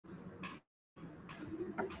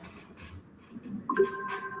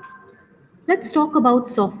Let's talk about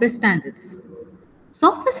software standards.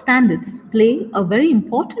 Software standards play a very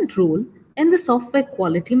important role in the software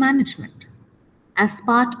quality management. As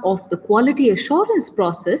part of the quality assurance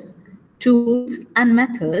process, tools and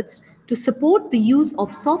methods to support the use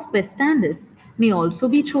of software standards may also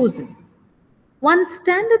be chosen. Once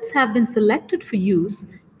standards have been selected for use,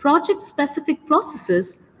 project specific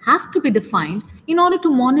processes have to be defined in order to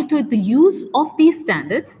monitor the use of these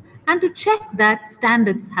standards and to check that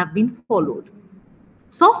standards have been followed.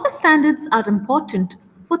 Software standards are important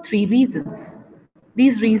for three reasons.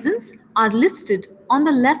 These reasons are listed on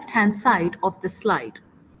the left hand side of the slide.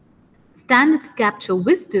 Standards capture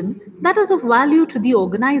wisdom that is of value to the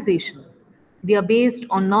organization. They are based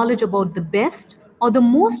on knowledge about the best or the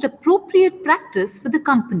most appropriate practice for the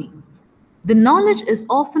company. The knowledge is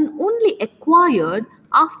often only acquired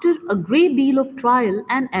after a great deal of trial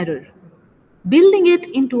and error. Building it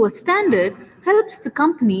into a standard helps the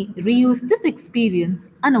company reuse this experience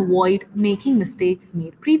and avoid making mistakes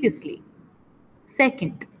made previously.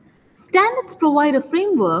 Second, standards provide a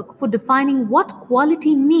framework for defining what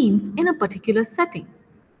quality means in a particular setting.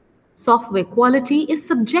 Software quality is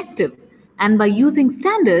subjective, and by using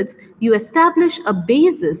standards, you establish a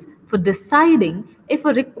basis for deciding if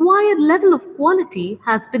a required level of quality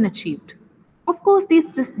has been achieved. Of course,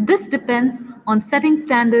 this depends on setting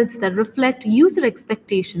standards that reflect user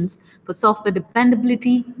expectations for software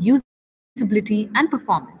dependability, usability, and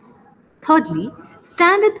performance. Thirdly,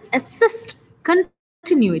 standards assist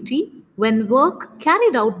continuity when work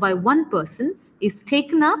carried out by one person is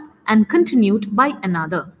taken up and continued by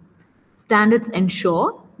another. Standards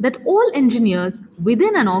ensure that all engineers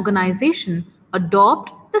within an organization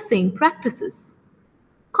adopt the same practices.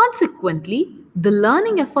 Consequently, the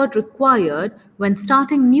learning effort required when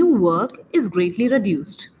starting new work is greatly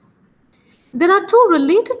reduced. There are two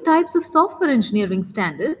related types of software engineering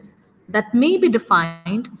standards that may be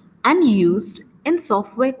defined and used in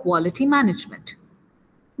software quality management.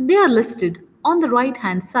 They are listed on the right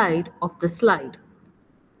hand side of the slide.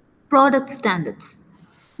 Product standards.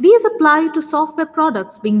 These apply to software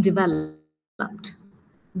products being developed.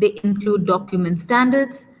 They include document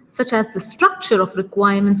standards, such as the structure of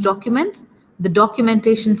requirements documents, the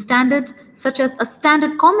documentation standards, such as a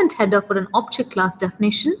standard comment header for an object class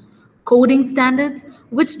definition, coding standards,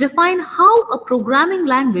 which define how a programming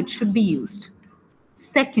language should be used.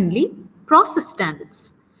 Secondly, process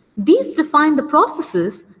standards. These define the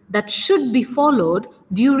processes that should be followed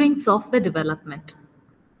during software development.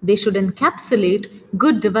 They should encapsulate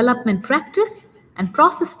good development practice, and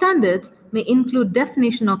process standards may include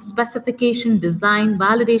definition of specification, design,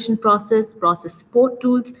 validation process support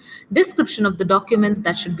tools, description of the documents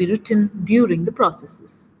that should be written during the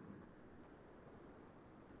processes.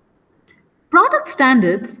 Product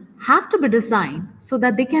standards have to be designed so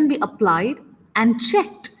that they can be applied and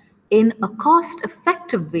checked in a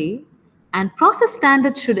cost-effective way, and process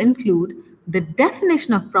standards should include the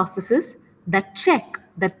definition of processes that check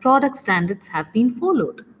that product standards have been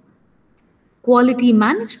followed. Quality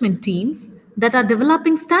management teams that are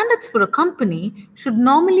developing standards for a company should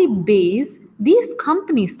normally base these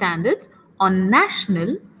company standards on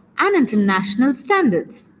national and international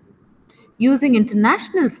standards. Using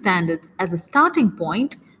international standards as a starting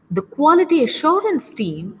point, the quality assurance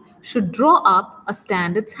team should draw up a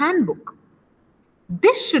standards handbook.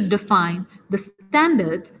 This should define the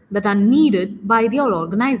standards that are needed by your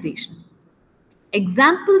organization.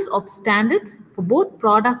 Examples of standards for both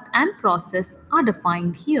product and process are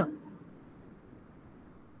defined here.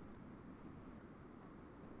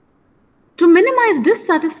 To minimize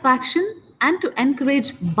dissatisfaction and to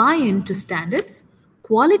encourage buy-in to standards,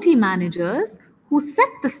 quality managers who set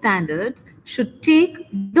the standards should take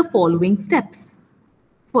the following steps.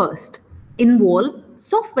 First, involve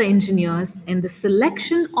software engineers in the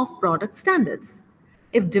selection of product standards.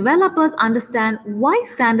 If developers understand why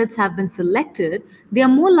standards have been selected, they are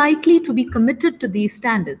more likely to be committed to these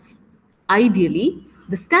standards. Ideally,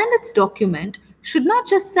 the standards document should not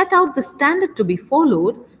just set out the standard to be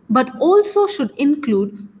followed, but also should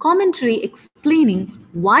include commentary explaining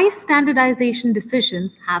why standardization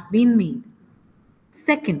decisions have been made.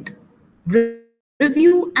 Second,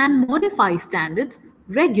 review and modify standards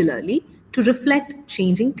regularly to reflect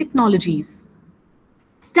changing technologies.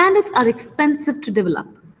 Standards are expensive to develop,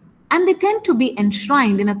 and they tend to be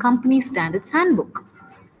enshrined in a company's standards handbook.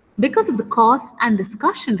 Because of the cost and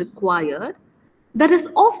discussion required, there is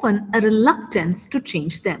often a reluctance to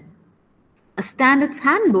change them. A standards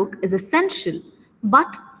handbook is essential,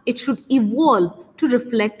 but it should evolve to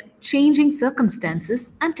reflect changing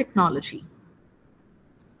circumstances and technology.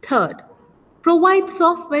 Third, provide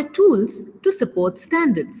software tools to support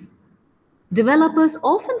standards. Developers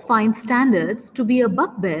often find standards to be a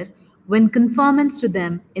bugbear when conformance to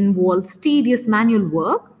them involves tedious manual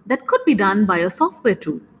work that could be done by a software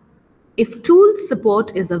tool. If tool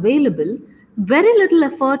support is available, very little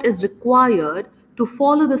effort is required to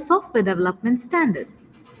follow the software development standard.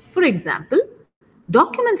 For example,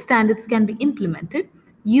 document standards can be implemented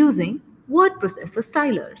using word processor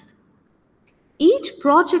stylers. Each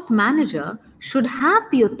project manager should have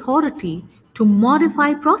the authority to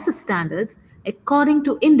modify process standards according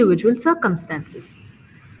to individual circumstances.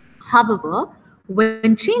 However,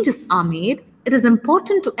 when changes are made, it is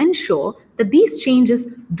important to ensure that these changes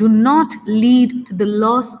do not lead to the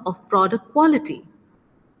loss of product quality.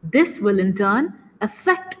 This will in turn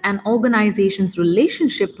affect an organization's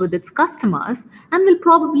relationship with its customers and will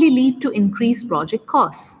probably lead to increased project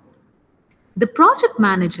costs. The project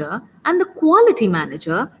manager and the quality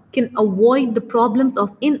manager can avoid the problems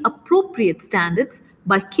of inappropriate standards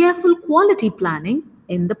by careful quality planning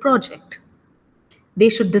in the project. They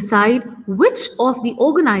should decide which of the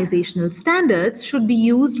organizational standards should be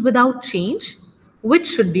used without change, which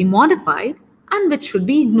should be modified, and which should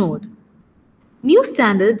be ignored. New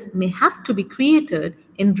standards may have to be created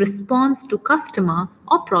in response to customer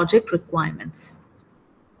or project requirements.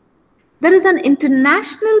 There is an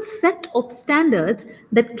international set of standards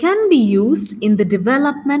that can be used in the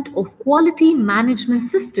development of quality management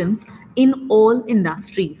systems in all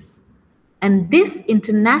industries. And this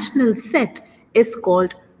international set is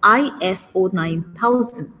called ISO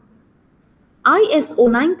 9000.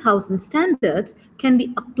 ISO 9000 standards can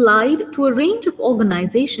be applied to a range of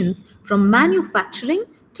organizations from manufacturing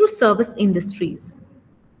through service industries.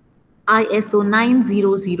 ISO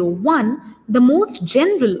 9001, the most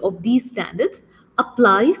general of these standards,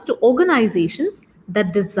 applies to organizations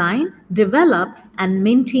that design, develop, and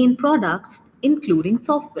maintain products, including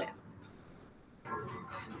software.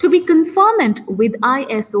 To be conformant with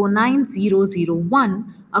ISO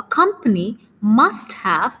 9001, a company must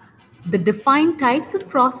have the defined types of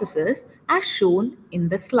processes as shown in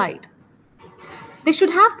the slide. They should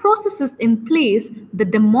have processes in place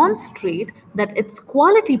that demonstrate that its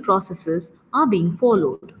quality processes are being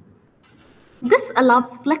followed. This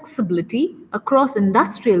allows flexibility across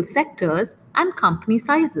industrial sectors and company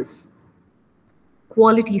sizes.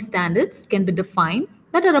 Quality standards can be defined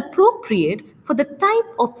that are appropriate for the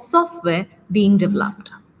type of software being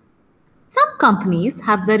developed. Some companies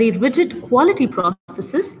have very rigid quality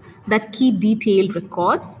processes that keep detailed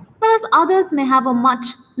records, whereas others may have a much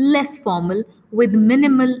less formal with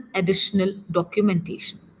minimal additional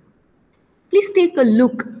documentation. Please take a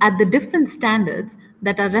look at the different standards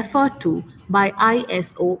that are referred to by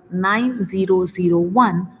ISO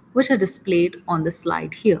 9001, which are displayed on the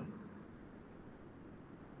slide here.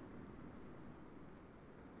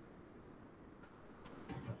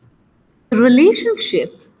 The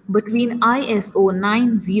relationships between ISO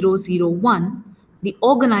 9001, the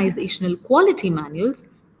organizational quality manuals,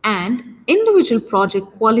 and individual project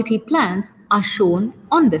quality plans are shown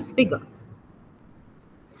on this figure.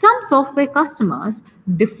 Some software customers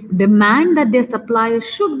demand that their suppliers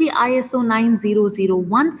should be ISO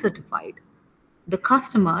 9001 certified. The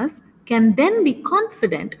customers can then be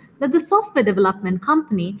confident that the software development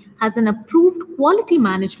company has an approved quality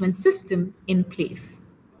management system in place.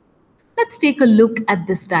 Let's take a look at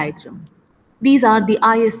this diagram. These are the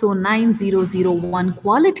ISO 9001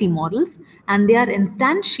 quality models, and they are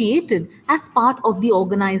instantiated as part of the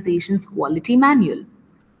organization's quality manual.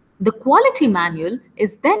 The quality manual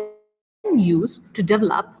is then used to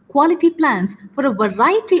develop quality plans for a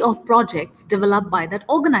variety of projects developed by that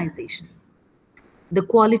organization. The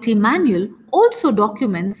quality manual also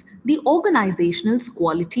documents the organization's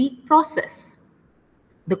quality process.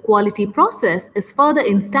 The quality process is further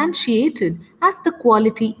instantiated as the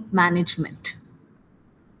quality management.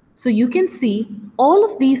 So you can see all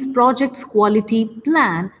of these projects' quality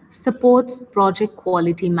plan supports project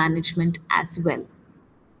quality management as well.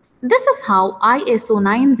 This is how ISO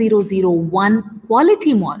 9001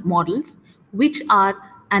 quality models, which are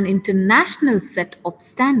an international set of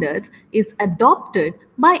standards, is adopted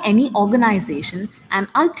by any organization, and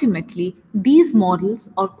ultimately these models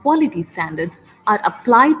or quality standards are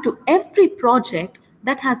applied to every project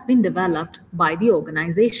that has been developed by the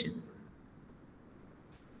organization.